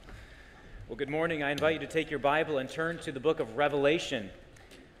Well, good morning. I invite you to take your Bible and turn to the book of Revelation.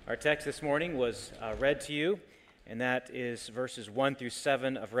 Our text this morning was read to you, and that is verses 1 through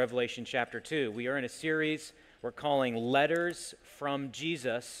 7 of Revelation chapter 2. We are in a series we're calling Letters from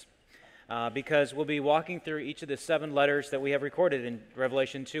Jesus because we'll be walking through each of the 7 letters that we have recorded in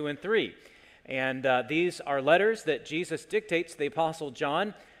Revelation 2 and 3. And these are letters that Jesus dictates to the Apostle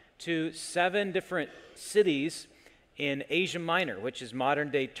John to 7 different cities in Asia Minor, which is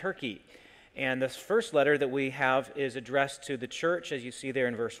modern-day Turkey. And this first letter that we have is addressed to the church, as you see there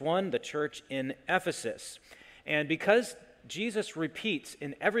in verse 1, the church in Ephesus. And because Jesus repeats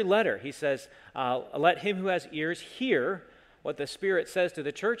in every letter, he says, let him who has ears hear what the Spirit says to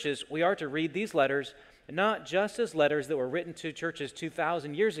the churches. We are to read these letters not just as letters that were written to churches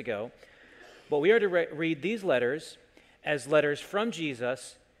 2,000 years ago, but we are to read these letters as letters from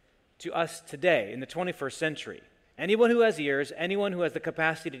Jesus to us today in the 21st century. Anyone who has ears, anyone who has the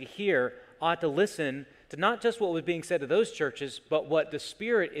capacity to hear, ought to listen to not just what was being said to those churches, but what the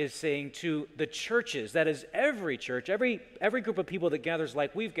Spirit is saying to the churches. That is, every church, every group of people that gathers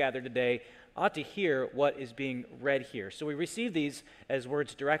like we've gathered today ought to hear what is being read here. So we receive these as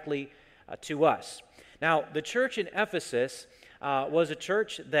words directly to us. Now, the church in Ephesus was a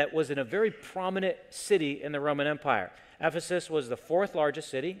church that was in a very prominent city in the Roman Empire. Ephesus was the 4th largest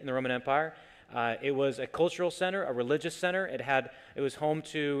city in the Roman Empire. It was a cultural center, a religious center. It was home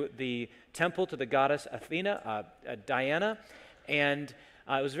to the temple to the goddess Athena, Diana, and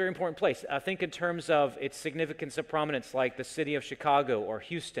it was a very important place. Think in terms of its significance of prominence, like the city of Chicago or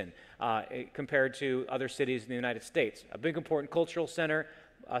Houston, compared to other cities in the United States. A big, important cultural center,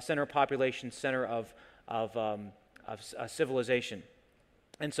 center of population, center of civilization.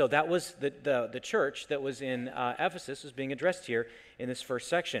 And so that was the church that was in Ephesus was being addressed here in this first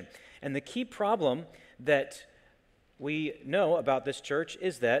section. And the key problem that we know about this church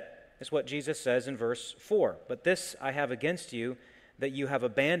is what Jesus says in verse 4. But this I have against you, that you have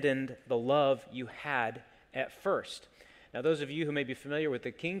abandoned the love you had at first. Now, those of you who may be familiar with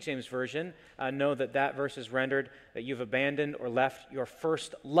the King James Version know that verse is rendered that you've abandoned or left your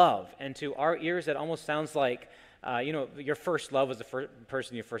first love. And to our ears, that almost sounds like your first love was the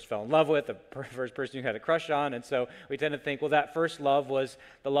person you first fell in love with, the first person you had a crush on, and so we tend to think, well, that first love was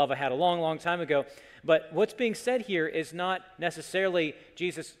the love I had a long, long time ago. But what's being said here is not necessarily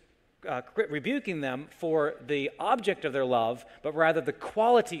Jesus rebuking them for the object of their love, but rather the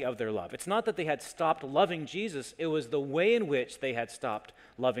quality of their love. It's not that they had stopped loving Jesus, it was the way in which they had stopped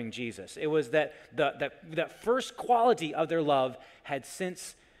loving Jesus. It was that that first quality of their love had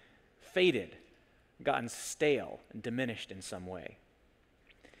since faded, gotten stale and diminished in some way.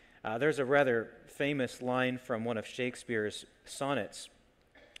 There's a rather famous line from one of Shakespeare's sonnets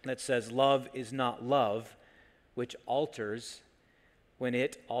that says, "Love is not love, which alters when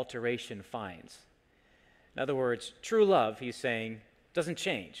it alteration finds." In other words, true love, he's saying, doesn't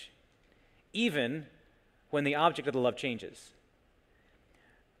change, even when the object of the love changes.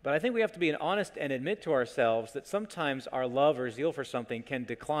 But I think we have to be honest and admit to ourselves that sometimes our love or zeal for something can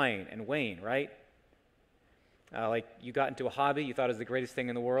decline and wane, right? Like you got into a hobby you thought was the greatest thing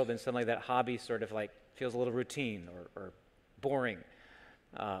in the world, and suddenly that hobby sort of like feels a little routine or boring.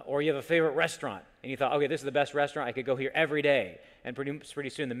 Or you have a favorite restaurant, and you thought, okay, this is the best restaurant, I could go here every day. And pretty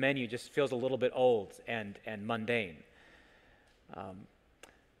soon the menu just feels a little bit old and mundane.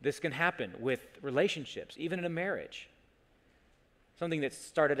 This can happen with relationships, even in a marriage. Something that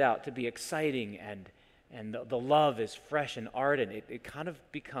started out to be exciting and the love is fresh and ardent, it kind of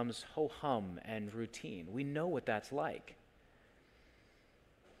becomes ho-hum and routine. We know what that's like.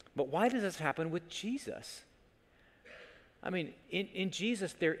 But why does this happen with Jesus? I mean, in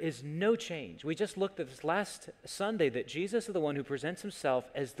Jesus, there is no change. We just looked at this last Sunday that Jesus is the one who presents himself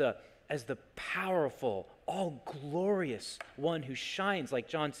as the powerful, all-glorious one who shines, like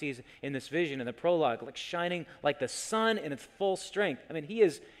John sees in this vision in the prologue, like shining like the sun in its full strength. I mean, he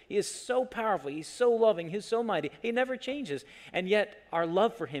is so powerful, he's so loving, he's so mighty, he never changes. And yet, our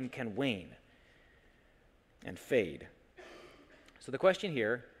love for him can wane and fade. So the question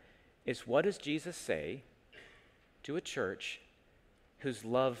here is, what does Jesus say to a church whose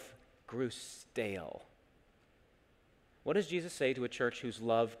love grew stale? What does Jesus say to a church whose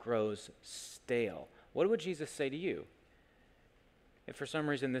love grows stale? What would Jesus say to you if for some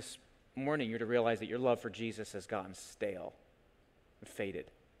reason this morning you're to realize that your love for Jesus has gotten stale and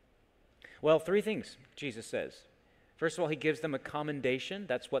faded? Well, 3 things Jesus says. First of all, he gives them a commendation.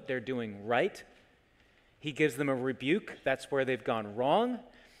 That's what they're doing right. He gives them a rebuke. That's where they've gone wrong.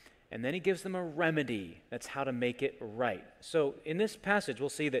 And then he gives them a remedy. That's how to make it right. So in this passage, we'll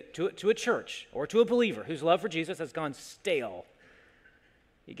see that to a church or to a believer whose love for Jesus has gone stale,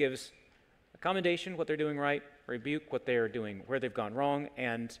 he gives Commendation, what they're doing right. Rebuke, what they're doing, where they've gone wrong.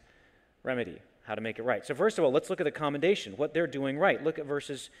 And remedy, how to make it right. So first of all, let's look at the commendation, what they're doing right. Look at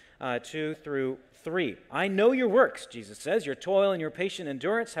verses 2 through 3. I know your works, Jesus says, your toil and your patient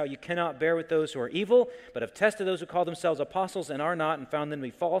endurance, how you cannot bear with those who are evil, but have tested those who call themselves apostles and are not, and found them to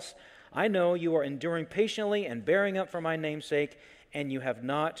be false. I know you are enduring patiently and bearing up for my name's sake, and you have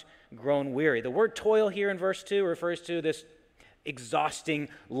not grown weary. The word toil here in verse 2 refers to this exhausting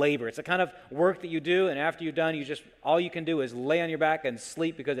labor. It's the kind of work that you do, and after you're done, all you can do is lay on your back and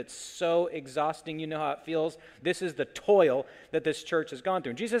sleep because it's so exhausting. You know how it feels. This is the toil that this church has gone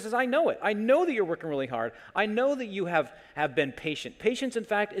through. And Jesus says, I know it. I know that you're working really hard. I know that you have been patient. Patience, in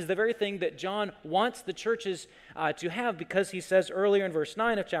fact, is the very thing that John wants the churches to have, because he says earlier in verse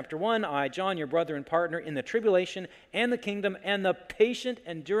 9 of chapter 1, I, John, your brother and partner in the tribulation and the kingdom and the patient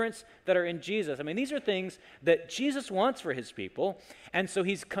endurance that are in Jesus. I mean, these are things that Jesus wants for his people, and so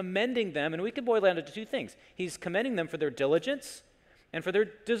he's commending them, and we can boil it down to two things. He's commending them for their diligence and for their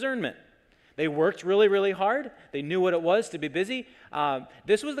discernment. They worked really, really hard. They knew what it was to be busy.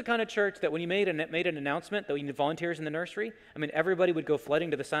 This was the kind of church that when you made an announcement that we need volunteers in the nursery, I mean, everybody would go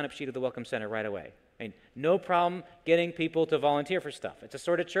flooding to the sign-up sheet of the Welcome Center right away. I mean, no problem getting people to volunteer for stuff. It's a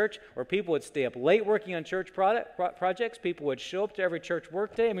sort of church where people would stay up late working on church projects. People would show up to every church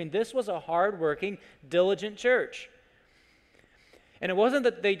workday. I mean, this was a hard-working, diligent church. And it wasn't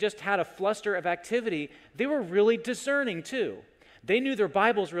that they just had a fluster of activity. They were really discerning, too. They knew their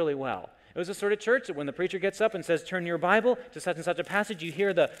Bibles really well. It was a sort of church that when the preacher gets up and says, turn your Bible to such and such a passage, you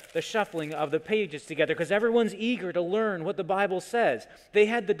hear the shuffling of the pages together because everyone's eager to learn what the Bible says. They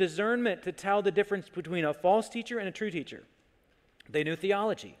had the discernment to tell the difference between a false teacher and a true teacher. They knew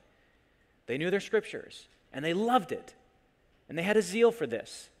theology. They knew their scriptures. And they loved it. And they had a zeal for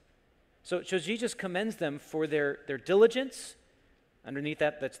this. So Jesus commends them for their diligence. Underneath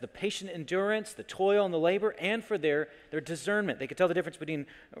that's the patient endurance, the toil and the labor, and for their discernment. They could tell the difference between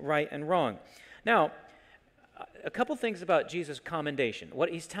right and wrong. Now, a couple things about Jesus' commendation. What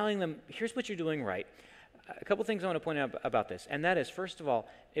he's telling them, here's what you're doing right. A couple things I want to point out about this, and that is, first of all,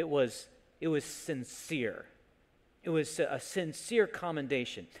 it was sincere. It was a sincere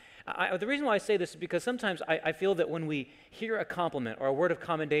commendation. The reason why I say this is because sometimes I feel that when we hear a compliment or a word of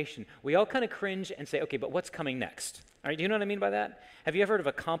commendation, we all kind of cringe and say, okay, but what's coming next? All right, do you know what I mean by that? Have you ever heard of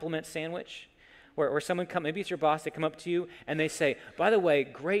a compliment sandwich? Where someone maybe it's your boss, they come up to you and they say, by the way,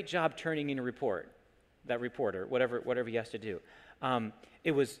 great job turning in a report, that reporter, whatever he has to do.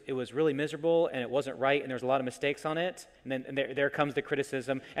 It was really miserable and it wasn't right and there's a lot of mistakes on it. And then there comes the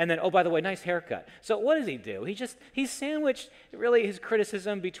criticism. And then, oh, by the way, nice haircut. So what does he do? He sandwiched really his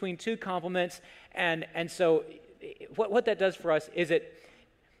criticism between two compliments. And so what that does for us is it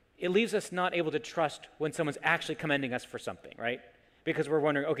leaves us not able to trust when someone's actually commending us for something, right? Because we're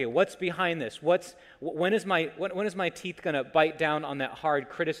wondering, okay, what's behind this? When is my teeth going to bite down on that hard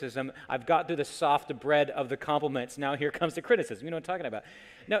criticism? I've got through the soft bread of the compliments. Now here comes the criticism. You know what I'm talking about?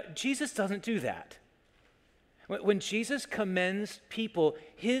 Now, Jesus doesn't do that. When Jesus commends people,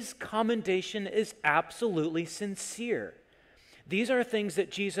 his commendation is absolutely sincere. These are things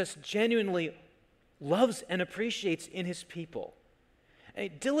that Jesus genuinely loves and appreciates in his people.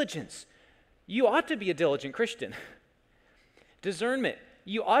 Diligence. You ought to be a diligent Christian. Discernment.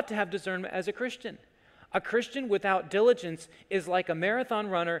 You ought to have discernment as a Christian. A Christian without diligence is like a marathon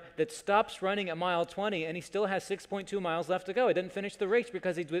runner that stops running at mile 20 and he still has 6.2 miles left to go. He didn't finish the race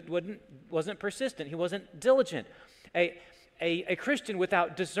because he wasn't persistent. He wasn't diligent. A Christian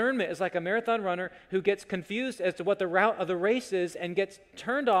without discernment is like a marathon runner who gets confused as to what the route of the race is and gets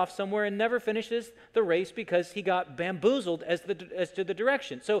turned off somewhere and never finishes the race because he got bamboozled as to the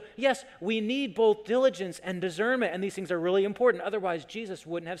direction. So yes, we need both diligence and discernment, and these things are really important. Otherwise, Jesus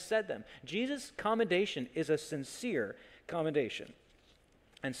wouldn't have said them. Jesus' commendation is a sincere commendation.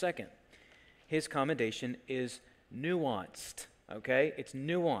 And second, his commendation is nuanced, okay? It's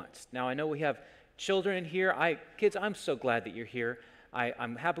nuanced. Now, I know we have children in here. Kids, I'm so glad that you're here.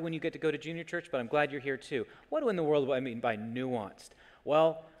 I'm happy when you get to go to junior church, but I'm glad you're here too. What in the world do I mean by nuanced?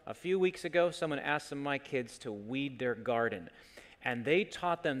 Well, a few weeks ago, someone asked some of my kids to weed their garden, and they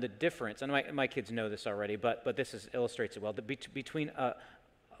taught them the difference, and my kids know this already, but this illustrates it well, between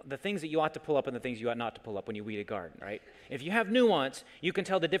the things that you ought to pull up and the things you ought not to pull up when you weed a garden, right? If you have nuance, you can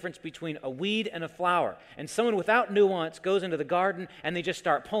tell the difference between a weed and a flower. And someone without nuance goes into the garden and they just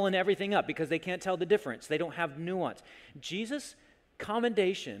start pulling everything up because they can't tell the difference. They don't have nuance. Jesus'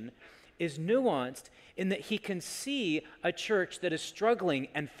 commendation is nuanced in that he can see a church that is struggling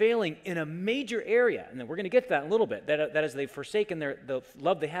and failing in a major area. And then we're going to get to that in a little bit, that is they've forsaken the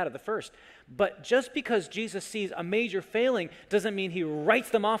love they had at the first. But just because Jesus sees a major failing doesn't mean he writes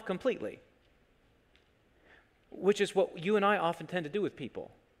them off completely. which is what you and I often tend to do with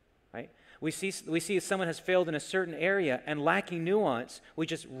people, right? We see someone has failed in a certain area and lacking nuance, we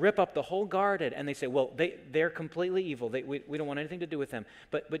just rip up the whole garden and they say, well, they're completely evil. We don't want anything to do with them.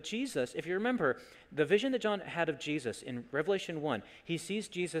 But Jesus, if you remember, the vision that John had of Jesus in Revelation 1, he sees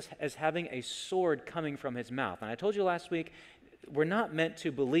Jesus as having a sword coming from his mouth. And I told you last week, we're not meant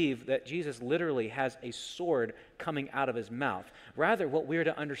to believe that Jesus literally has a sword coming out of his mouth. Rather, what we're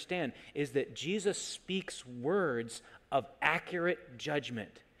to understand is that Jesus speaks words of accurate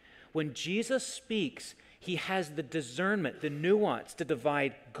judgment. When Jesus speaks, he has the discernment, the nuance to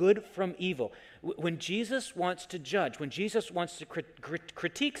divide good from evil. When Jesus wants to judge, when Jesus wants to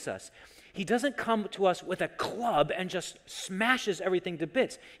critiques us, he doesn't come to us with a club and just smashes everything to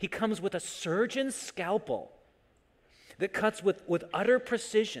bits. He comes with a surgeon's scalpel that cuts with utter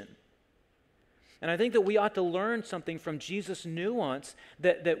precision. And I think that we ought to learn something from Jesus' nuance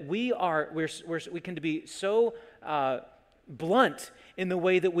that we can be so blunt in the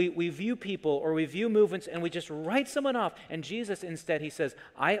way that we view people or we view movements, and we just write someone off. And Jesus instead, he says,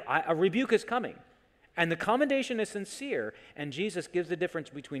 a rebuke is coming. And the commendation is sincere. And Jesus gives the difference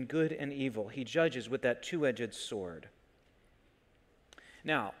between good and evil. He judges with that two-edged sword.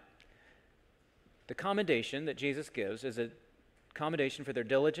 Now, the commendation that Jesus gives is a commendation for their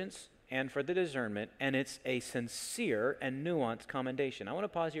diligence and for the discernment, and it's a sincere and nuanced commendation. I want to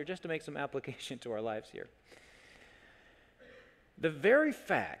pause here just to make some application to our lives here. The very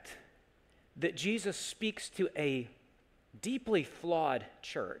fact that Jesus speaks to a deeply flawed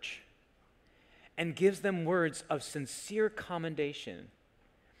church and gives them words of sincere commendation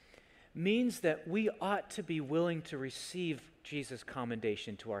means that we ought to be willing to receive Jesus'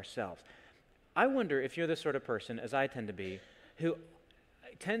 commendation to ourselves. I wonder if you're the sort of person, as I tend to be, who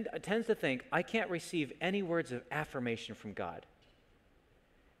tends to think, I can't receive any words of affirmation from God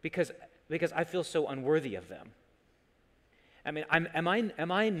because I feel so unworthy of them. I mean,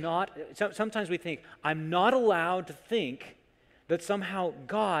 am I not, sometimes we think, I'm not allowed to think that somehow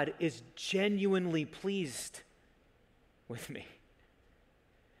God is genuinely pleased with me.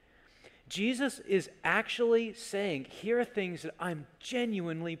 Jesus is actually saying, here are things that I'm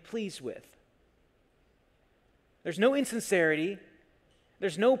genuinely pleased with. There's no insincerity.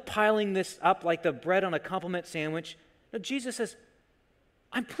 There's no piling this up like the bread on a compliment sandwich. No, Jesus says,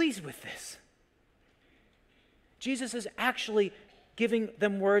 I'm pleased with this. Jesus is actually giving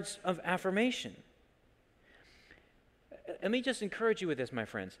them words of affirmation. Let me just encourage you with this, my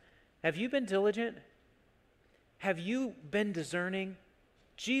friends. Have you been diligent? Have you been discerning?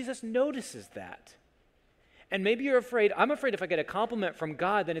 Jesus notices that. And maybe you're afraid, I'm afraid if I get a compliment from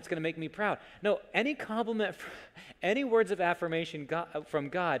God, then it's going to make me proud. No, any compliment, any words of affirmation from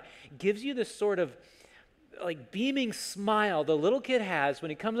God gives you this sort of like beaming smile the little kid has when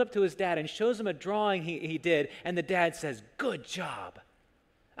he comes up to his dad and shows him a drawing he did, and the dad says, good job.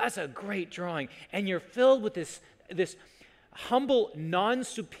 That's a great drawing. And you're filled with this humble,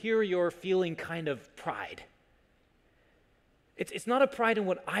 non-superior feeling kind of pride. It's not a pride in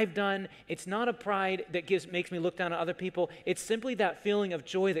what I've done. It's not a pride that makes me look down on other people. It's simply that feeling of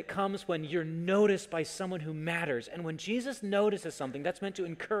joy that comes when you're noticed by someone who matters. And when Jesus notices something, that's meant to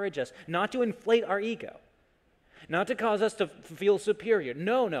encourage us, not to inflate our ego, not to cause us to feel superior.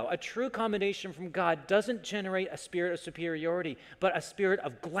 No. A true commendation from God doesn't generate a spirit of superiority, but a spirit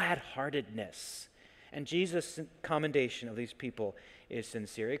of glad-heartedness. And Jesus' commendation of these people is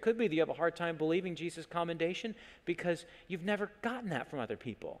sincere. It could be that you have a hard time believing Jesus' commendation because you've never gotten that from other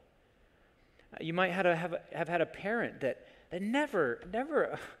people. You might have had a parent that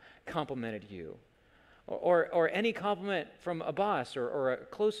never complimented you, or any compliment from a boss or a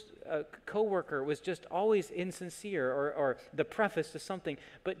close coworker was just always insincere, or the preface to something.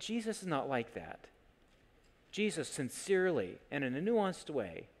 But Jesus is not like that. Jesus sincerely and in a nuanced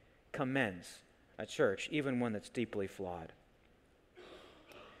way commends a church, even one that's deeply flawed.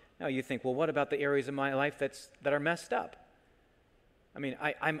 Now you think, well, what about the areas of my life that are messed up? I mean,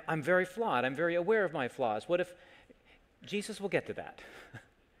 I'm very flawed. I'm very aware of my flaws. What if Jesus will get to that?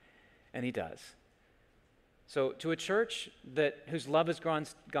 And he does. So to a church whose love has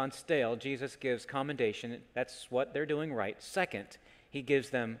gone stale, Jesus gives commendation. That's what they're doing right. Second, he gives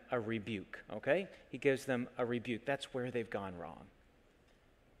them a rebuke, okay? He gives them a rebuke. That's where they've gone wrong.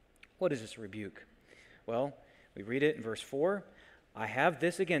 What is this rebuke? Well, we read it in verse 4. I have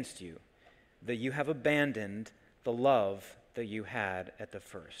this against you, that you have abandoned the love that you had at the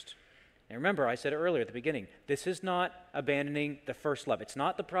first. And remember, I said earlier at the beginning, this is not abandoning the first love. It's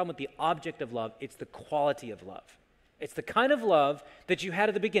not the problem with the object of love, it's the quality of love. It's the kind of love that you had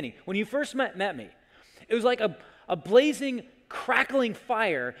at the beginning. When you first met me, it was like a blazing, crackling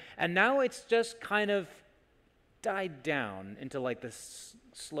fire, and now it's just kind of died down into like the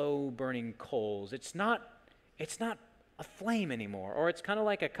slow burning coals. It's not a flame anymore, or it's kind of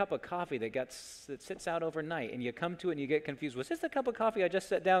like a cup of coffee that sits out overnight, and you come to it and you get confused. Was this the cup of coffee I just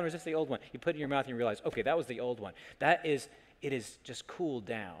set down, or is this the old one? You put it in your mouth and you realize, okay, that was the old one. It is just cooled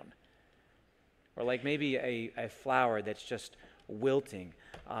down. Or like maybe a flower that's just wilting.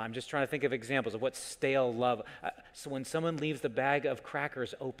 I'm just trying to think of examples of what stale love. So when someone leaves the bag of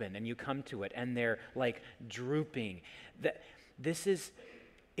crackers open and you come to it and they're like drooping, it's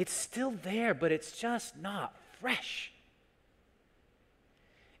still there, but it's just not fresh.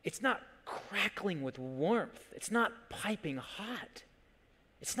 It's not crackling with warmth. It's not piping hot.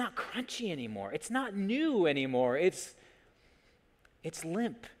 It's not crunchy anymore. It's not new anymore. It's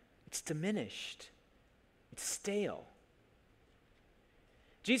limp. It's diminished. It's stale.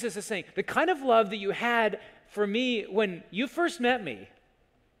 Jesus is saying, the kind of love that you had for me when you first met me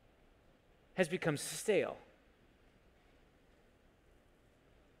has become stale.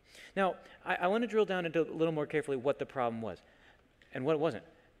 Now, I want to drill down into a little more carefully what the problem was and what it wasn't.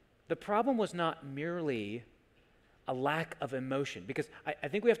 The problem was not merely a lack of emotion, because I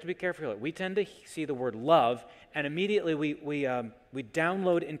think we have to be careful here. We tend to see the word love, and immediately we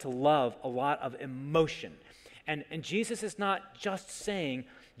download into love a lot of emotion. And Jesus is not just saying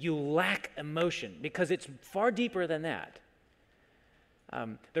you lack emotion, because it's far deeper than that.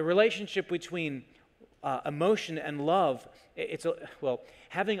 The relationship between emotion and love,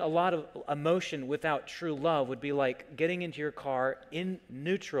 having a lot of emotion without true love would be like getting into your car in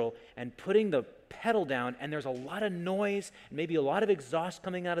neutral and putting the pedal down, and there's a lot of noise, maybe a lot of exhaust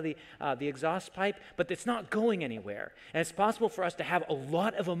coming out of the exhaust pipe, but it's not going anywhere. And it's possible for us to have a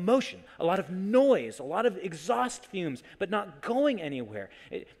lot of emotion, a lot of noise, a lot of exhaust fumes, but not going anywhere.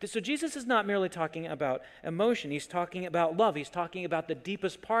 So Jesus is not merely talking about emotion. He's talking about love. He's talking about the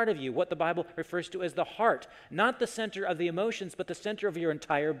deepest part of you, what the Bible refers to as the heart, not the center of the emotions, but the center of your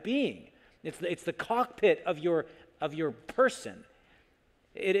entire being. It's the cockpit of your person.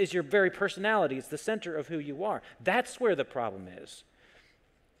 It is your very personality. It's the center of who you are. That's where the problem is.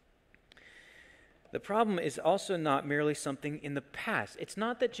 The problem is also not merely something in the past. It's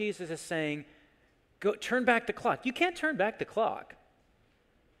not that Jesus is saying, go turn back the clock. You can't turn back the clock.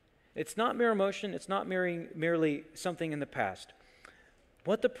 It's not mere emotion. It's not merely something in the past.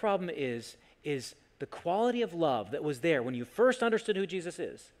 What the problem is the quality of love that was there when you first understood who Jesus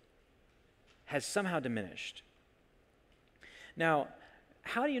is has somehow diminished. Now,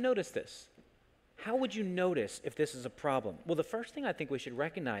 how do you notice this? How would you notice if this is a problem? Well, the first thing I think we should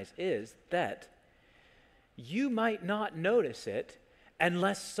recognize is that you might not notice it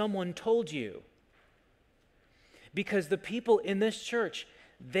unless someone told you. Because the people in this church,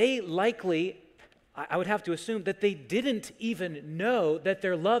 they likely, I would have to assume, that they didn't even know that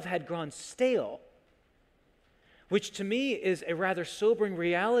their love had gone stale. Which to me is a rather sobering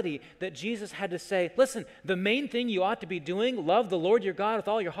reality that Jesus had to say, listen, the main thing you ought to be doing, love the Lord your God with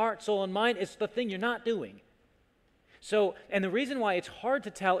all your heart, soul, and mind, is the thing you're not doing. So, and the reason why it's hard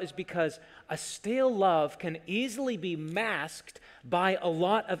to tell is because a stale love can easily be masked by a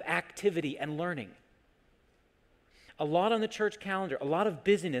lot of activity and learning. A lot on the church calendar, a lot of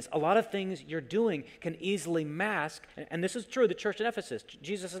busyness, a lot of things you're doing can easily mask, and this is true of the church at Ephesus.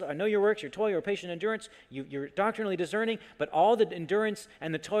 Jesus says, I know your works, your toil, your patient endurance, you're doctrinally discerning, but all the endurance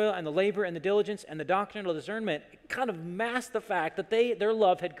and the toil and the labor and the diligence and the doctrinal discernment kind of mask the fact that their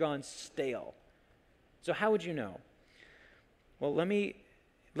love had gone stale. So how would you know? Well, let me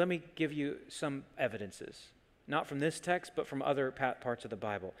give you some evidences, not from this text, but from other parts of the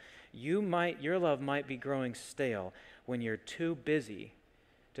Bible. Your love might be growing stale when you're too busy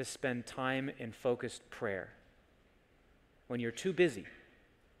to spend time in focused prayer. When you're too busy.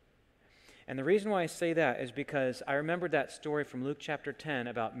 And the reason why I say that is because I remembered that story from Luke chapter 10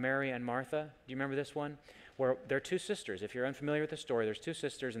 about Mary and Martha. Do you remember this one? Where they're two sisters. If you're unfamiliar with the story, there's two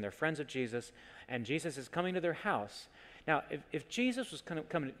sisters and they're friends of Jesus, and Jesus is coming to their house. Now, if Jesus was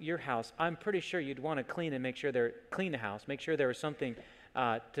coming to your house, I'm pretty sure you'd want to clean the house, make sure there was something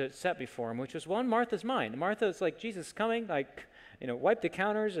to set before him, which was on Martha's mind. Martha's like, Jesus is coming, wipe the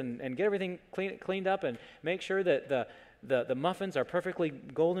counters and get everything cleaned up and make sure that the muffins are perfectly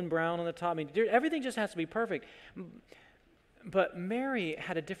golden brown on the top. I mean, everything just has to be perfect. But Mary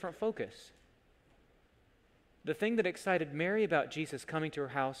had a different focus. The thing that excited Mary about Jesus coming to her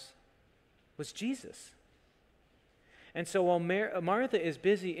house was Jesus. And so while Martha is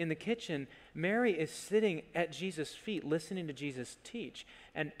busy in the kitchen, Mary is sitting at Jesus' feet listening to Jesus teach.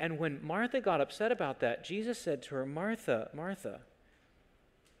 And when Martha got upset about that, Jesus said to her, Martha, Martha,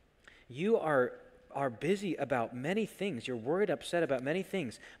 you are are busy about many things. You're worried, upset about many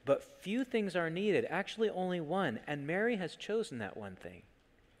things, but few things are needed. Actually, only one. And Mary has chosen that one thing.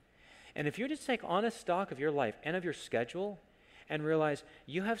 And if you just take honest stock of your life and of your schedule and realize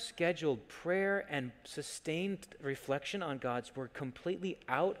you have scheduled prayer and sustained reflection on God's word completely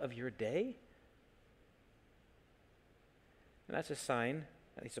out of your day, and that's a sign,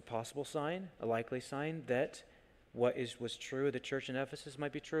 at least a possible sign, a likely sign that what was true of the church in Ephesus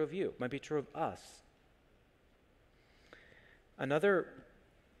might be true of you, might be true of us. Another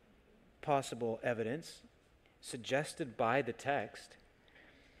possible evidence suggested by the text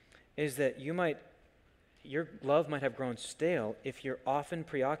is that your love might have grown stale if you're often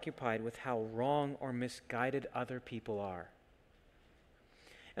preoccupied with how wrong or misguided other people are.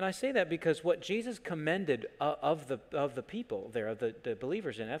 And I say that because what Jesus commended of the people there, of the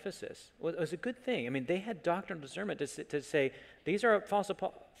believers in Ephesus, was a good thing. I mean, they had doctrinal discernment to say, these are false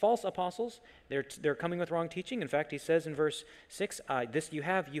apostles. They're coming with wrong teaching. In fact, he says in verse 6,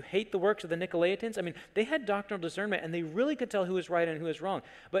 you hate the works of the Nicolaitans. I mean, they had doctrinal discernment, and they really could tell who is right and who is wrong.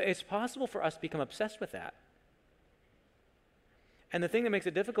 But it's possible for us to become obsessed with that. And the thing that makes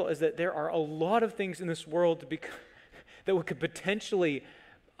it difficult is that there are a lot of things in this world that we could potentially...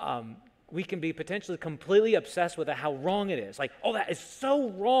 we can be potentially completely obsessed with how wrong it is. Like, oh, that is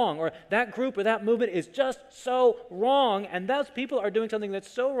so wrong, or that group or that movement is just so wrong, and those people are doing something that's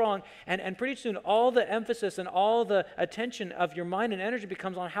so wrong, and pretty soon all the emphasis and all the attention of your mind and energy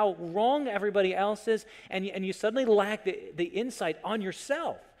becomes on how wrong everybody else is, and you suddenly lack the insight on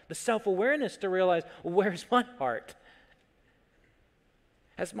yourself, the self-awareness to realize, where's my heart?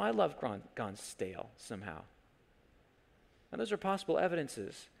 Has my love gone stale somehow? Now, those are possible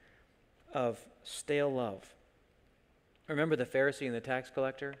evidences of stale love. Remember the Pharisee and the tax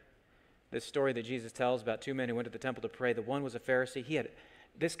collector? This story that Jesus tells about two men who went to the temple to pray. The one was a Pharisee.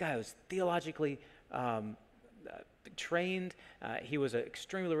 This guy was theologically trained. He was an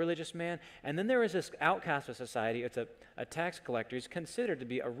extremely religious man. And then there was this outcast of society. It's a tax collector. He's considered to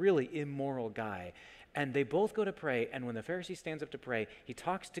be a really immoral guy. And they both go to pray, and when the Pharisee stands up to pray, he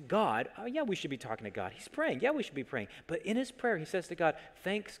talks to God. Oh, yeah, we should be talking to God. He's praying. Yeah, we should be praying. But in his prayer, he says to God,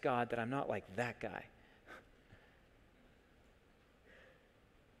 thanks, God, that I'm not like that guy.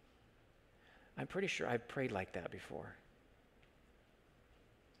 I'm pretty sure I've prayed like that before.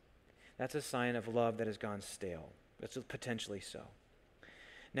 That's a sign of love that has gone stale. That's potentially so.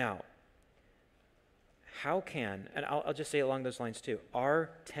 Now, and I'll just say along those lines too,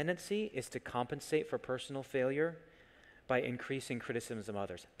 our tendency is to compensate for personal failure by increasing criticisms of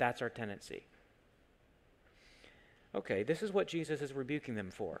others. That's our tendency. Okay, this is what Jesus is rebuking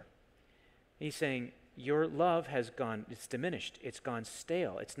them for. He's saying, your love it's diminished, it's gone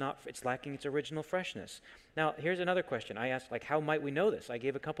stale, it's lacking its original freshness. Now, here's another question. I asked, how might we know this? I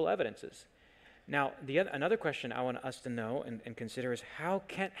gave a couple evidences. Now, another question I want us to know and consider is, how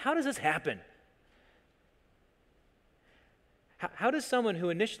does this happen? How does someone who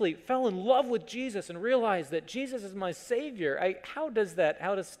initially fell in love with Jesus and realized that Jesus is my Savior, how does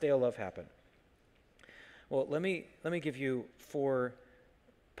stale love happen? Well, let me give you 4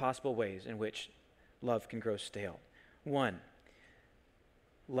 possible ways in which love can grow stale. 1,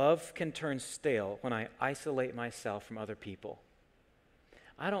 love can turn stale when I isolate myself from other people.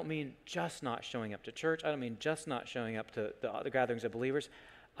 I don't mean just not showing up to church. I don't mean just not showing up to the gatherings of believers.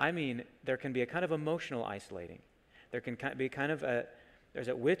 I mean there can be a kind of emotional isolating. There can be there's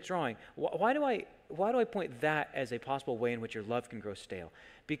a withdrawing. Why do I point that as a possible way in which your love can grow stale?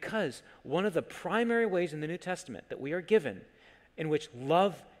 Because one of the primary ways in the New Testament that we are given in which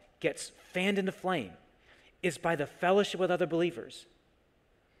love gets fanned into flame is by the fellowship with other believers.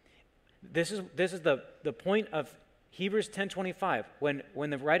 This is the point of Hebrews 10:25 when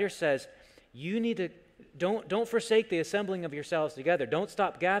the writer says, you need to don't forsake the assembling of yourselves together. Don't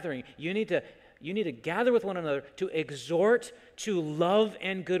stop gathering. You need to gather with one another to exhort to love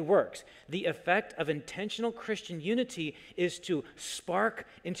and good works. The effect of intentional Christian unity is to spark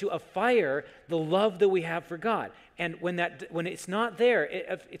into a fire the love that we have for God. And when it's not there,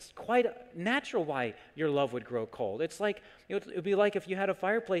 it's quite natural why your love would grow cold. It's like, it would be like if you had a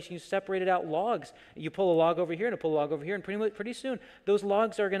fireplace and you separated out logs. You pull a log over here and pull a log over here, and pretty soon those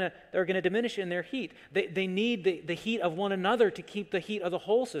logs are gonna diminish in their heat. They need the heat of one another to keep the heat of the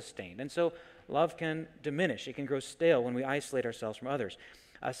whole sustained. And so love can diminish. It can grow stale when we isolate ourselves from others.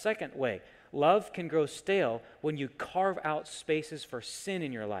 A second way, love can grow stale when you carve out spaces for sin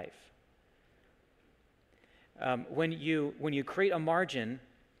in your life. When you create a margin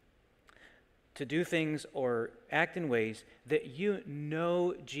to do things or act in ways that you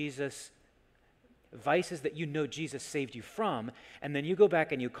know Jesus vices that you know Jesus saved you from, and then you go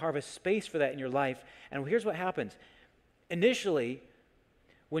back and you carve a space for that in your life. And here's what happens. Initially,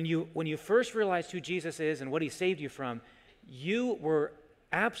 when you first realized who Jesus is and what he saved you from, you were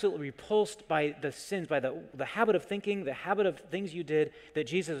absolutely repulsed by the sins, by the habit of thinking, the habit of things you did that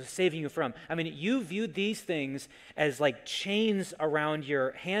Jesus was saving you from. I mean, you viewed these things as like chains around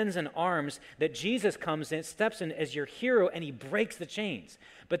your hands and arms that Jesus comes in, steps in as your hero, and he breaks the chains.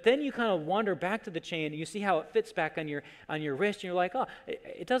 But then you kind of wander back to the chain, and you see how it fits back on your wrist, and you're like, oh,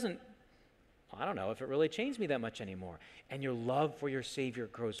 it doesn't, I don't know if it really changed me that much anymore. And your love for your Savior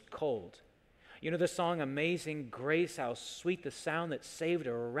grows cold. You know the song Amazing Grace, how sweet the sound that saved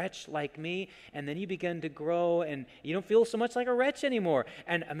a wretch like me, and then you begin to grow and you don't feel so much like a wretch anymore.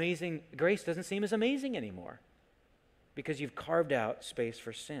 And Amazing Grace doesn't seem as amazing anymore because you've carved out space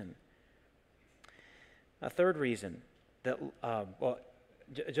for sin. A third reason that,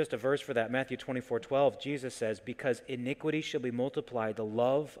 just a verse for that, Matthew 24:12, Jesus says, because iniquity shall be multiplied, the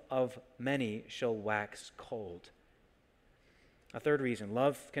love of many shall wax cold. A third reason,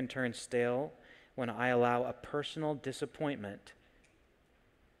 love can turn stale when I allow a personal disappointment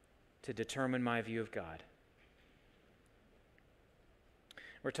to determine my view of God.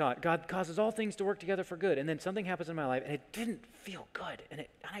 We're taught God causes all things to work together for good, and then something happens in my life and it didn't feel good, and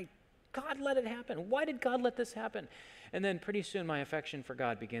God let it happen. Why did God let this happen? And then pretty soon my affection for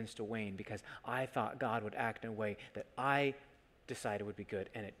God begins to wane because I thought God would act in a way that I decided would be good,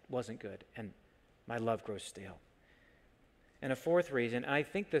 and it wasn't good, and my love grows stale. And a fourth reason, and I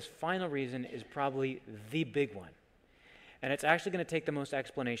think this final reason is probably the big one. And it's actually going to take the most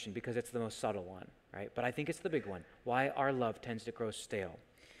explanation because it's the most subtle one, right? But I think it's the big one, why our love tends to grow stale.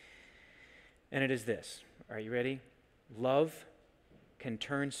 And it is this. Are you ready? Love can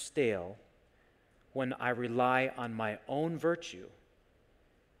turn stale when I rely on my own virtue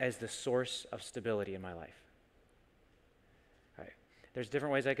as the source of stability in my life. There's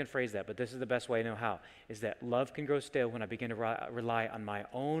different ways I can phrase that, but this is the best way I know how, is that love can grow stale when I begin to rely on my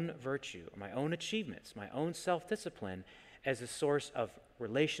own virtue, my own achievements, my own self-discipline as a source of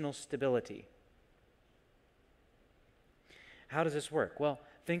relational stability. How does this work? Well,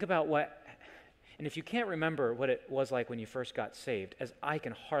 think about and if you can't remember what it was like when you first got saved, as I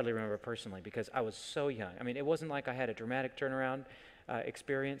can hardly remember personally because I was so young. I mean, it wasn't like I had a dramatic turnaround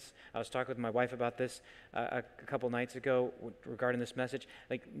experience. I was talking with my wife about this a couple nights ago regarding this message.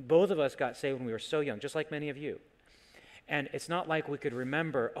 Like, both of us got saved when we were so young, just like many of you. And it's not like we could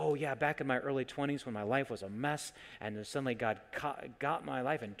remember, oh yeah, back in my early 20s when my life was a mess, and then suddenly God got my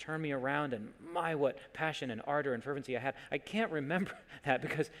life and turned me around, and my, what passion and ardor and fervency I had. I can't remember that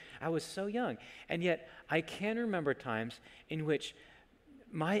because I was so young. And yet, I can remember times in which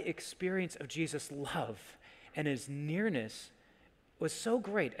my experience of Jesus' love and his nearness was so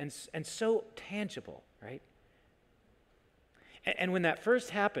great and so tangible, right? And when that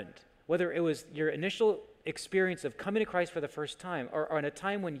first happened, whether it was your initial experience of coming to Christ for the first time, or in a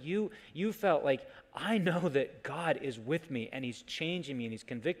time when you felt like, I know that God is with me and he's changing me and he's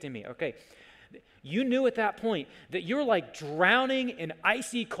convicting me, okay, you knew at that point that you're like drowning in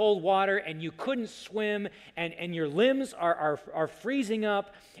icy cold water and you couldn't swim, and your limbs are freezing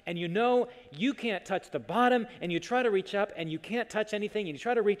up, and you know you can't touch the bottom, and you try to reach up and you can't touch anything, and you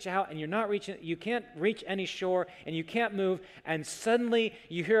try to reach out and you can't reach any shore, and you can't move, and suddenly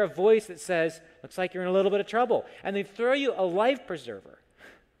you hear a voice that says, looks like you're in a little bit of trouble, and they throw you a life preserver.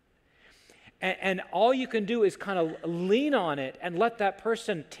 And all you can do is kind of lean on it and let that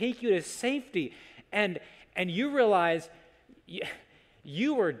person take you to safety. And you realize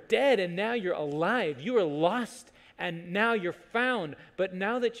you were dead and now you're alive. You were lost and now you're found. But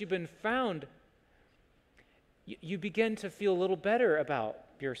now that you've been found, you begin to feel a little better about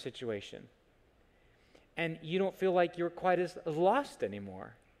your situation. And you don't feel like you're quite as lost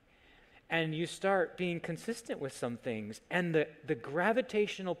anymore. And you start being consistent with some things, and the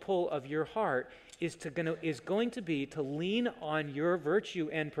gravitational pull of your heart is going to be to lean on your virtue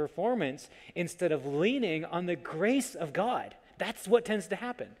and performance instead of leaning on the grace of God. That's what tends to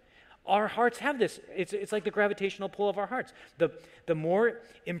happen. Our hearts have this. It's like the gravitational pull of our hearts. The more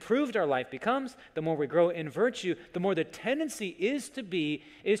improved our life becomes, the more we grow in virtue, the more the tendency is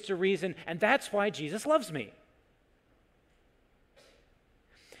to reason, and that's why Jesus loves me.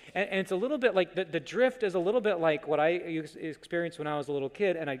 And it's a little bit like, the drift is a little bit like what I experienced when I was a little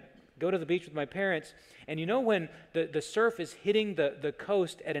kid, and I go to the beach with my parents, and you know when the surf is hitting the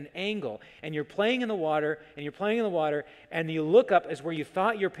coast at an angle, and you're playing in the water, and you look up as where you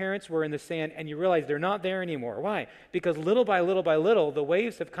thought your parents were in the sand, and you realize they're not there anymore. Why? Because little by little, the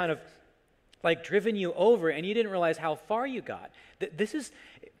waves have kind of like driven you over and you didn't realize how far you got. This is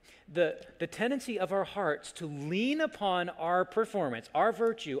the tendency of our hearts to lean upon our performance, our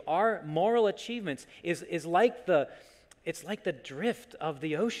virtue, our moral achievements is like the drift of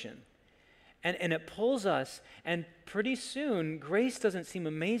the ocean. And it pulls us, and pretty soon, grace doesn't seem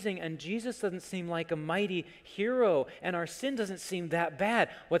amazing, and Jesus doesn't seem like a mighty hero, and our sin doesn't seem that bad.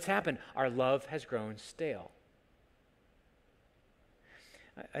 What's happened? Our love has grown stale.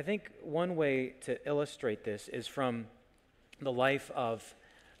 I think one way to illustrate this is from the life of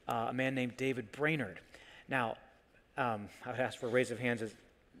a man named David Brainerd. Now, I would ask for a raise of hands as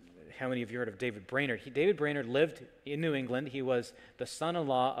how many of you heard of David Brainerd? David Brainerd lived in New England. He was the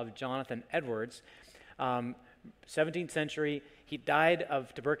son-in-law of Jonathan Edwards. 17th century. He died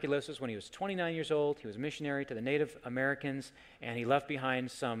of tuberculosis when he was 29 years old. He was a missionary to the Native Americans, and he left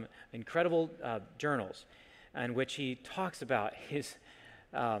behind some incredible journals in which he talks about his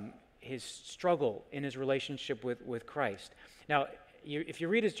struggle in his relationship with Christ. Now, if you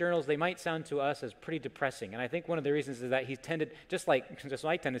read his journals, they might sound to us as pretty depressing, and I think one of the reasons is that he tended, just my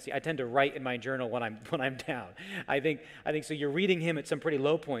tendency, I tend to write in my journal when I'm down. I think so. You're reading him at some pretty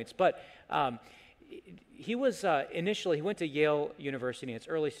low points, but he was initially he went to Yale University in its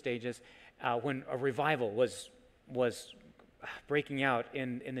early stages when a revival was breaking out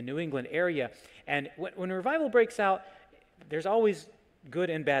in the New England area, and when a revival breaks out, there's always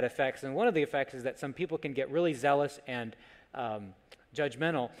good and bad effects, and one of the effects is that some people can get really zealous and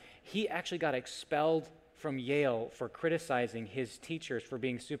judgmental. He actually got expelled from Yale for criticizing his teachers for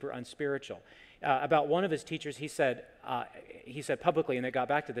being super unspiritual. About one of his teachers, he said publicly, and they got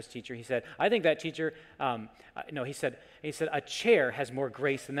back to this teacher, he said, I think that teacher, he said, a chair has more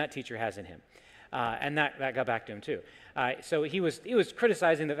grace than that teacher has in him. And that got back to him too. So he was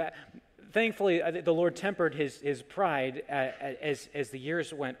criticizing that. Thankfully, the Lord tempered his pride as the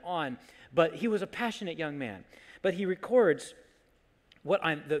years went on, but he was a passionate young man. But he records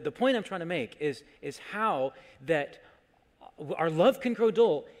the point I'm trying to make is how that our love can grow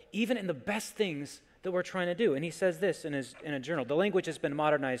dull even in the best things that we're trying to do. And he says this in a journal. The language has been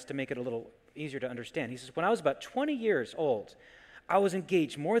modernized to make it a little easier to understand. He says, when I was about 20 years old, I was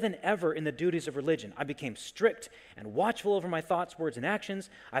engaged more than ever in the duties of religion. I became strict and watchful over my thoughts, words, and actions.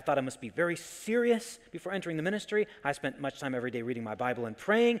 I thought I must be very serious before entering the ministry. I spent much time every day reading my Bible and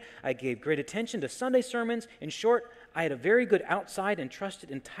praying. I gave great attention to Sunday sermons. In short, I had a very good outside and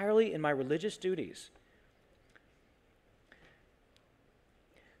trusted entirely in my religious duties.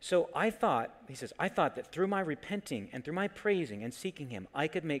 So I thought that through my repenting and through my praising and seeking him, I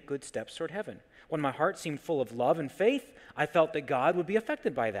could make good steps toward heaven. When my heart seemed full of love and faith, I felt that God would be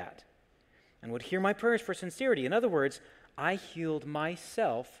affected by that and would hear my prayers for sincerity. In other words, I healed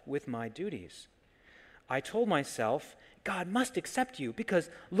myself with my duties. I told myself, God must accept you because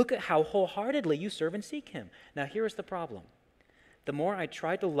look at how wholeheartedly you serve and seek him. Now here is the problem. The more I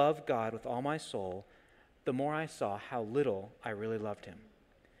tried to love God with all my soul, the more I saw how little I really loved him.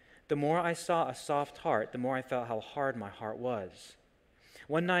 The more I saw a soft heart, the more I felt how hard my heart was.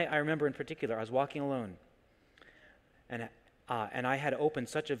 One night, I remember in particular, I was walking alone, and I had opened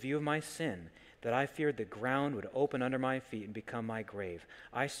such a view of my sin that I feared the ground would open under my feet and become my grave.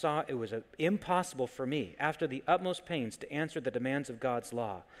 I saw it was impossible for me, after the utmost pains, to answer the demands of God's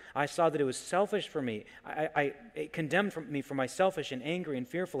law. I saw that it was selfish for me. It condemned me for my selfish and angry and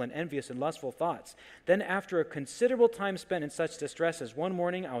fearful and envious and lustful thoughts. Then after a considerable time spent in such distress as one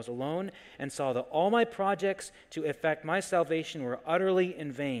morning I was alone and saw that all my projects to effect my salvation were utterly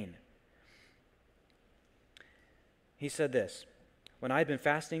in vain. He said this, when I had been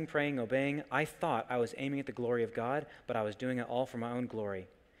fasting, praying, obeying, I thought I was aiming at the glory of God, but I was doing it all for my own glory.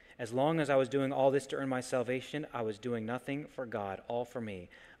 As long as I was doing all this to earn my salvation, I was doing nothing for God, all for me.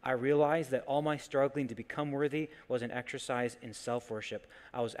 I realized that all my struggling to become worthy was an exercise in self-worship.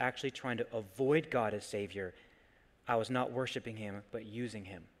 I was actually trying to avoid God as Savior. I was not worshiping him, but using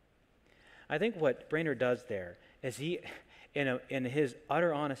him. I think what Brainerd does there is he, in his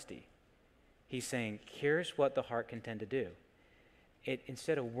utter honesty, he's saying, here's what the heart can tend to do.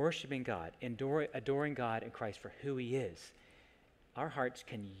 Instead of worshiping God, adoring God and Christ for who he is, our hearts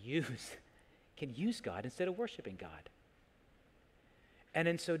can use God instead of worshiping God. And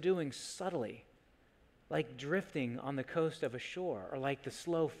in so doing, subtly, like drifting on the coast of a shore, or like the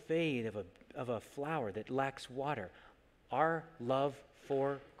slow fade of a flower that lacks water, our love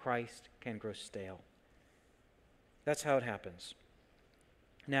for Christ can grow stale. That's how it happens.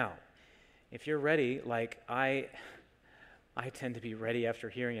 Now, if you're ready, like I tend to be ready after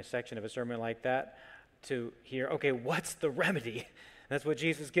hearing a section of a sermon like that to hear, okay, what's the remedy? That's what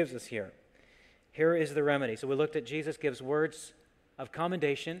Jesus gives us here. Here is the remedy. So we looked at Jesus gives words of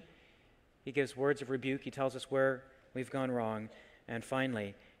commendation. He gives words of rebuke. He tells us where we've gone wrong. And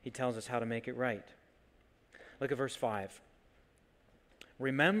finally, he tells us how to make it right. Look at verse 5.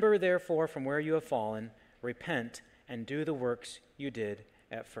 Remember, therefore, from where you have fallen, repent, and do the works you did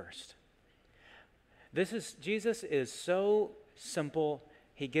at first. Jesus is so simple.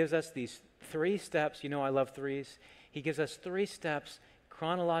 He gives us these 3 steps. You know I love threes. He gives us 3 steps,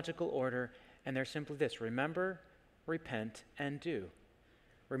 chronological order, and they're simply this: remember, repent, and do.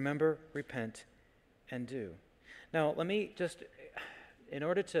 Remember, repent, and do. Now, let me just, in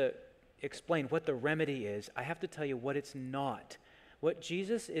order to explain what the remedy is, I have to tell you what it's not. What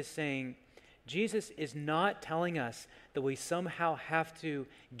Jesus is saying, Jesus is not telling us that we somehow have to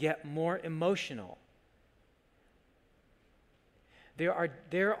get more emotional. There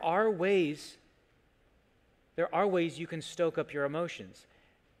are ways you can stoke up your emotions.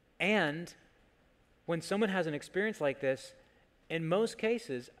 And when someone has an experience like this, in most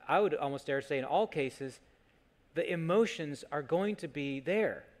cases, I would almost dare say in all cases, the emotions are going to be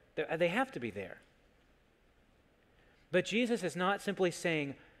there. They have to be there. But Jesus is not simply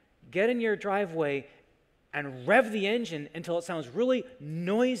saying, get in your driveway and rev the engine until it sounds really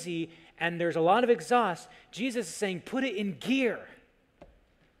noisy and there's a lot of exhaust. Jesus is saying, put it in gear.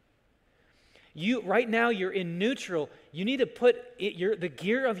 Right now you're in neutral. You need to put the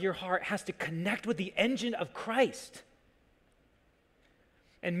gear of your heart has to connect with the engine of Christ.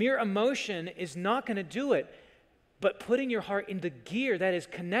 And mere emotion is not going to do it, but putting your heart in the gear, that is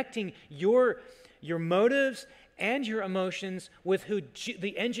connecting your motives and your emotions with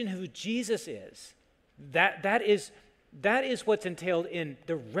the engine who Jesus is. That is what's entailed in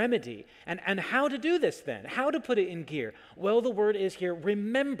the remedy. And how to do this then? How to put it in gear? Well, the word is here,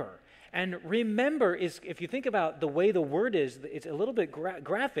 remember. And remember is, if you think about the way the word is, it's a little bit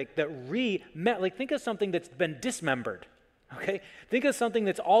graphic, that think of something that's been dismembered. Okay? Think of something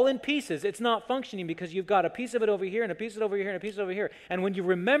that's all in pieces. It's not functioning because you've got a piece of it over here and a piece of it over here and a piece of it over here. And when you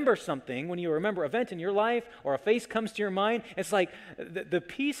remember something, when you remember an event in your life or a face comes to your mind, it's like the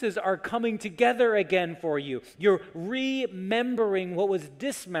pieces are coming together again for you. You're remembering what was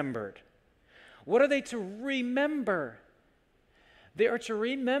dismembered. What are they to remember? They are to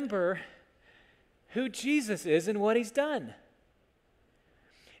remember who Jesus is and what he's done.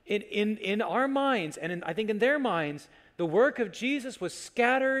 In our minds, and I think in their minds, the work of Jesus was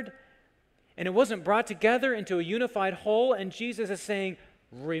scattered and it wasn't brought together into a unified whole, and Jesus is saying,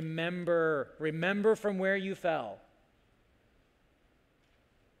 remember from where you fell.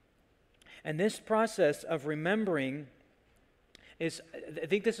 And this process of remembering is, I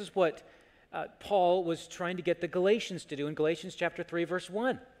think this is what Paul was trying to get the Galatians to do in Galatians chapter 3, verse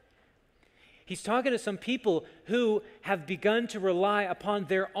 1. He's talking to some people who have begun to rely upon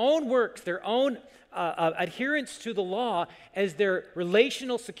their own works, their own adherence to the law as their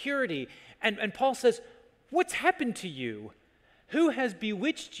relational security. And Paul says, what's happened to you? Who has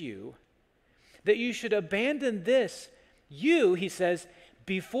bewitched you that you should abandon this? You, he says,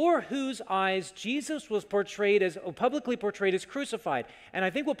 before whose eyes Jesus was publicly portrayed as crucified. And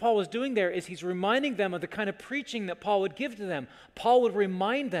I think what Paul was doing there is he's reminding them of the kind of preaching that Paul would give to them. Paul would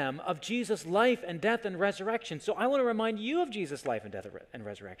remind them of Jesus' life and death and resurrection. So I want to remind you of Jesus' life and death and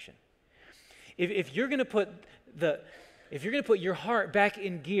resurrection. If you're going to put your heart back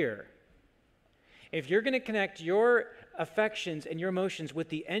in gear, if you're going to connect your affections and your emotions with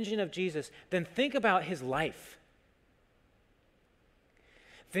the engine of Jesus, then think about his life.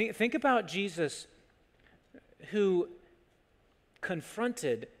 Think about Jesus, who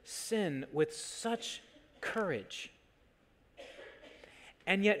confronted sin with such courage,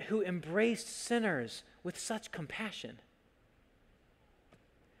 and yet who embraced sinners with such compassion.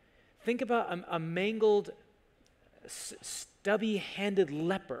 Think about a mangled, stubby-handed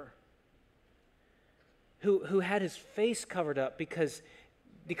leper who had his face covered up because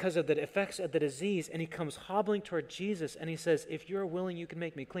of the effects of the disease, and he comes hobbling toward Jesus, and he says, if you're willing, you can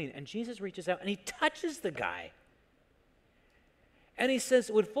make me clean. And Jesus reaches out, and he touches the guy. And he says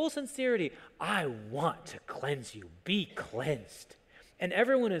with full sincerity, I want to cleanse you. Be cleansed. And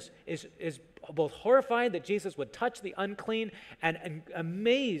everyone is both horrified that Jesus would touch the unclean and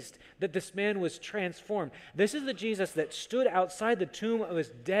amazed that this man was transformed. This is the Jesus that stood outside the tomb of his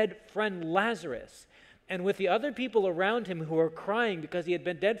dead friend Lazarus. And with the other people around him who are crying because he had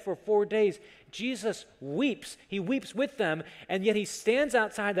been dead for 4 days, Jesus weeps. He weeps with them, and yet he stands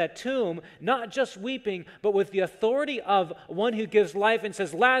outside that tomb, not just weeping, but with the authority of one who gives life and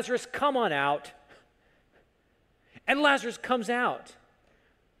says, Lazarus, come on out. And Lazarus comes out.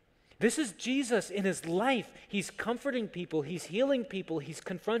 This is Jesus in his life. He's comforting people, he's healing people, he's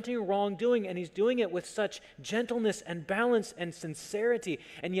confronting wrongdoing, and he's doing it with such gentleness and balance and sincerity.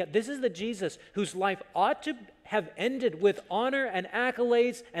 And yet this is the Jesus whose life ought to have ended with honor and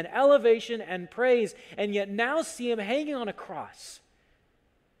accolades and elevation and praise, and yet now see him hanging on a cross.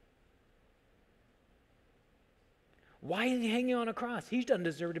 Why is he hanging on a cross? He doesn't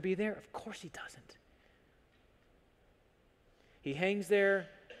deserve to be there. Of course he doesn't. He hangs there,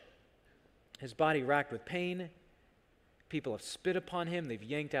 his body racked with pain. People have spit upon him. They've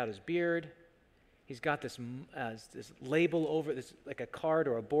yanked out his beard. He's got this label over, this like a card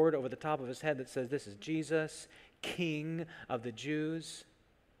or a board over the top of his head that says, "This is Jesus, King of the Jews."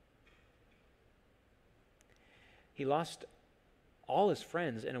 He lost all his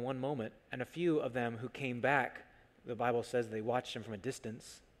friends in one moment, and a few of them who came back, the Bible says they watched him from a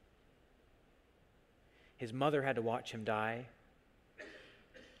distance. His mother had to watch him die.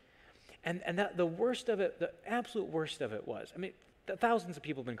 And that the worst of it, the absolute worst of it was, thousands of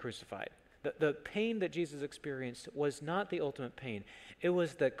people have been crucified. The pain that Jesus experienced was not the ultimate pain. It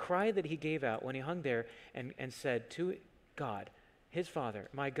was the cry that he gave out when he hung there and said to God, his Father,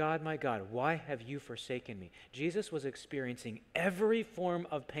 my God, why have you forsaken me?" Jesus was experiencing every form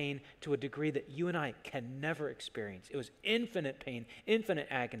of pain to a degree that you and I can never experience. It was infinite pain, infinite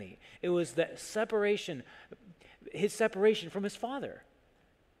agony. It was the separation, his separation from his Father.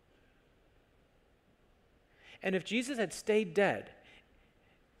 And if Jesus had stayed dead,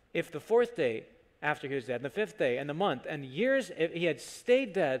 if the fourth day after he was dead, and the fifth day, and the month, and years, if he had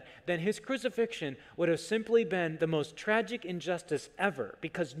stayed dead, then his crucifixion would have simply been the most tragic injustice ever,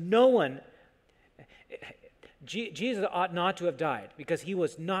 because no one, Jesus ought not to have died, because he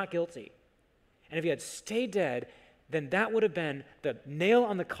was not guilty. And if he had stayed dead, then that would have been the nail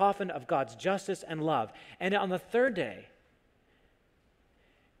on the coffin of God's justice and love. And on the third day,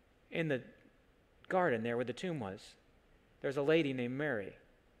 in the garden there where the tomb was, there's a lady named Mary.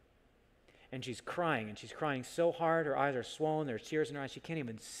 And she's crying so hard, her eyes are swollen, there's tears in her eyes, she can't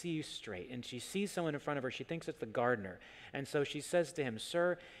even see straight. And she sees someone in front of her, she thinks it's the gardener. And so she says to him,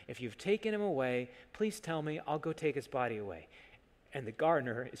 "Sir, if you've taken him away, please tell me, I'll go take his body away." And the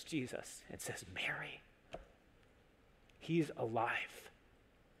gardener is Jesus. It says, "Mary, he's alive."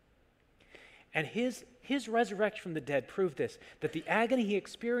 And his resurrection from the dead proved this, that the agony he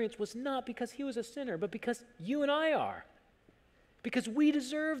experienced was not because he was a sinner, but because you and I are. Because we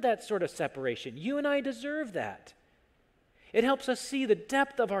deserve that sort of separation. You and I deserve that. It helps us see the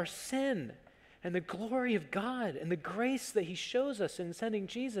depth of our sin and the glory of God and the grace that he shows us in sending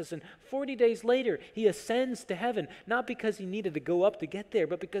Jesus. And 40 days later, he ascends to heaven, not because he needed to go up to get there,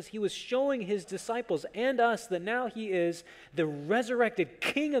 but because he was showing his disciples and us that now he is the resurrected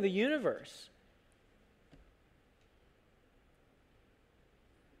King of the universe.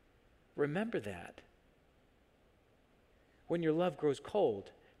 Remember that. When your love grows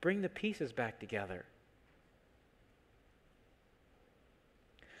cold, bring the pieces back together,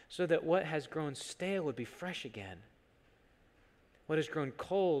 so that what has grown stale would be fresh again. What has grown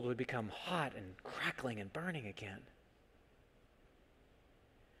cold would become hot and crackling and burning again.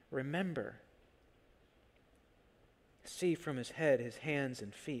 Remember, see from his head, his hands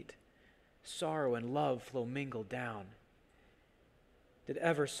and feet, sorrow and love flow mingled down. Did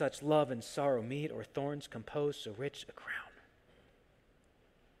ever such love and sorrow meet, or thorns compose so rich a crown?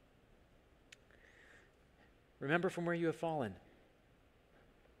 Remember from where you have fallen,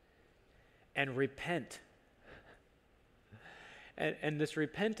 and repent. And this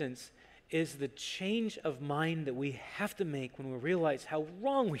repentance is the change of mind that we have to make when we realize how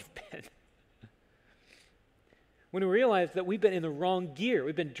wrong we've been. When we realize that we've been in the wrong gear,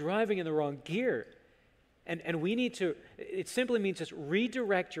 we've been driving in the wrong gear. And we need to, it simply means just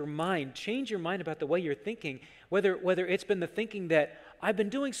redirect your mind, change your mind about the way you're thinking, whether it's been the thinking that I've been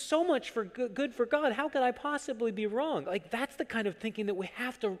doing so much for good for God, how could I possibly be wrong? Like, that's the kind of thinking that we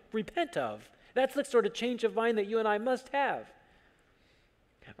have to repent of. That's the sort of change of mind that you and I must have.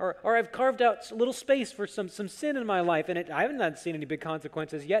 Or I've carved out a little space for some sin in my life, and I haven't not seen any big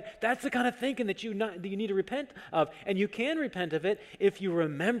consequences yet. That's the kind of thinking that you need to repent of. And you can repent of it if you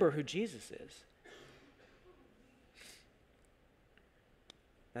remember who Jesus is.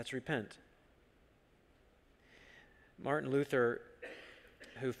 That's repent. Martin Luther,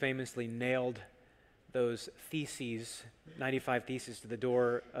 who famously nailed those theses, 95 theses, to the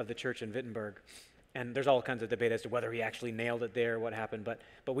door of the church in Wittenberg. And there's all kinds of debate as to whether he actually nailed it there, what happened, but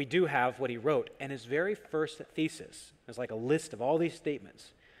we do have what he wrote. And his very first thesis, it's like a list of all these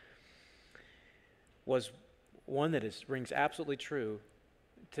statements, was one that rings absolutely true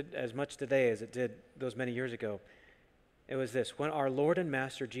as much today as it did those many years ago. It was this: when our Lord and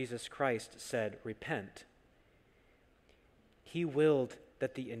Master Jesus Christ said, "Repent," he willed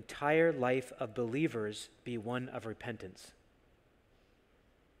that the entire life of believers be one of repentance.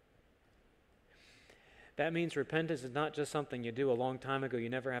 That means repentance is not just something you do a long time ago you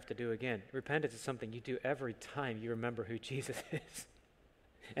never have to do again. Repentance is something you do every time you remember who Jesus is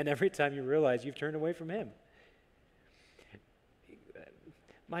and every time you realize you've turned away from him.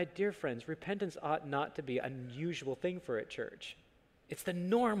 My dear friends, repentance ought not to be an unusual thing for a church. It's the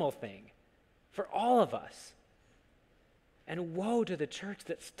normal thing for all of us. And woe to the church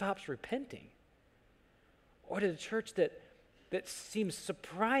that stops repenting, or to the church that seems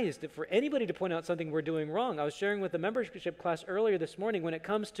surprised for anybody to point out something we're doing wrong. I was sharing with the membership class earlier this morning when it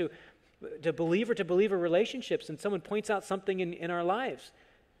comes to believer relationships and someone points out something in our lives.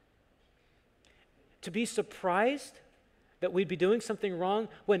 To be surprised that we'd be doing something wrong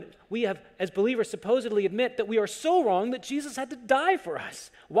when we have, as believers, supposedly admit that we are so wrong that Jesus had to die for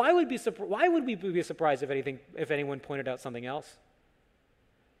us. Why would we be surprised if anyone pointed out something else?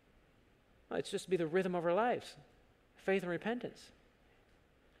 Well, it's just to be the rhythm of our lives. Faith and repentance.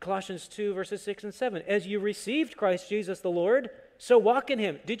 Colossians 2, verses 6 and 7. As you received Christ Jesus the Lord, so walk in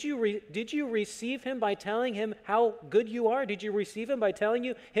him. Did you receive him by telling him how good you are? Did you receive him by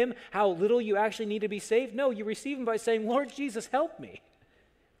telling him how little you actually need to be saved? No, you receive him by saying, Lord Jesus, help me.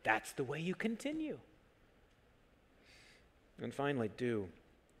 That's the way you continue. And finally, do.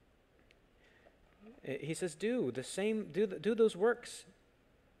 He says, do those works.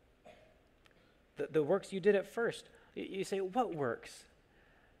 The works you did at first. You say, what works?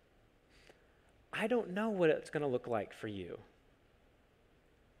 I don't know what it's going to look like for you.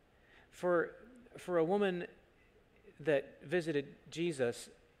 For a woman that visited Jesus,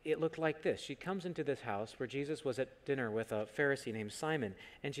 it looked like this. She comes into this house where Jesus was at dinner with a Pharisee named Simon,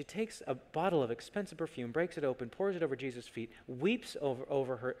 and she takes a bottle of expensive perfume, breaks it open, pours it over Jesus' feet, weeps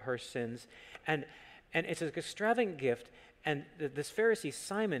over her sins, and it's an extravagant gift. And this Pharisee,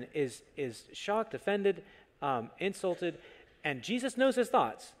 Simon, is shocked, offended, insulted, and Jesus knows his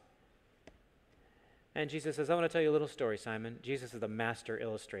thoughts. And Jesus says, I want to tell you a little story, Simon. Jesus is the master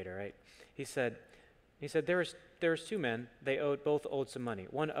illustrator, right? He said there was two men. They both owed some money.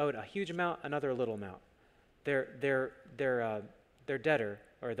 One owed a huge amount, another a little amount. Their debtor,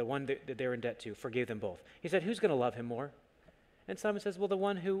 or the one that they were in debt to, forgave them both. He said, who's going to love him more? And Simon says, well, the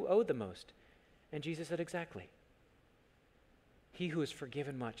one who owed the most. And Jesus said, exactly. He who is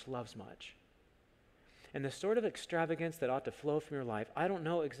forgiven much loves much. And the sort of extravagance that ought to flow from your life, I don't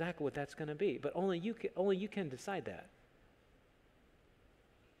know exactly what that's going to be, but only you can decide that.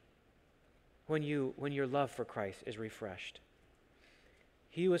 When your love for Christ is refreshed.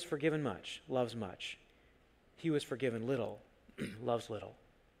 He who is forgiven much loves much. He who is forgiven little loves little.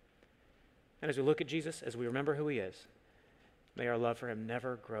 And as we look at Jesus, as we remember who he is, may our love for him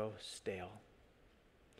never grow stale.